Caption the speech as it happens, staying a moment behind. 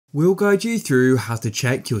We'll guide you through how to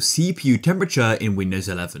check your CPU temperature in Windows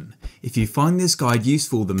 11. If you find this guide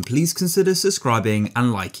useful, then please consider subscribing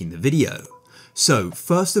and liking the video. So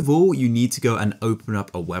first of all, you need to go and open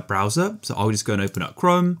up a web browser. So I'll just go and open up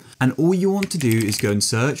Chrome, and all you want to do is go and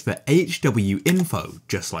search for hwinfo,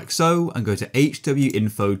 just like so, and go to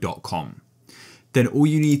hwinfo.com. Then all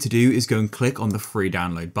you need to do is go and click on the free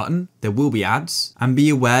download button. There will be ads, and be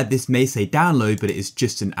aware this may say download, but it is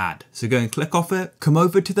just an ad. So go and click off it, come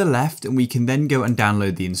over to the left, and we can then go and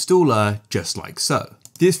download the installer just like so.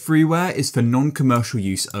 This freeware is for non-commercial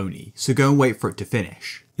use only, so go and wait for it to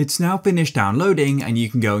finish. It's now finished downloading and you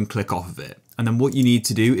can go and click off of it. And then what you need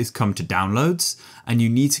to do is come to downloads and you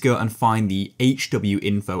need to go and find the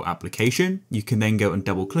hwinfo application. You can then go and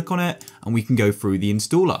double click on it and we can go through the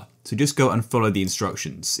installer. So just go and follow the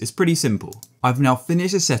instructions. It's pretty simple. I've now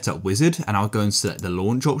finished the setup wizard and I'll go and select the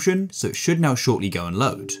launch option. So it should now shortly go and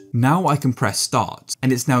load. Now I can press start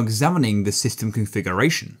and it's now examining the system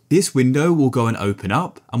configuration. This window will go and open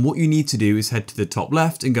up, and what you need to do is head to the top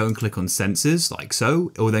left and go and click on sensors like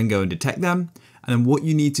so. It will then go and detect them. And then what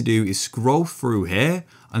you need to do is scroll through here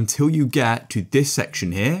until you get to this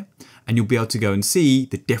section here, and you'll be able to go and see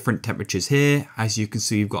the different temperatures here. As you can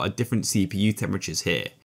see, you've got a different CPU temperatures here.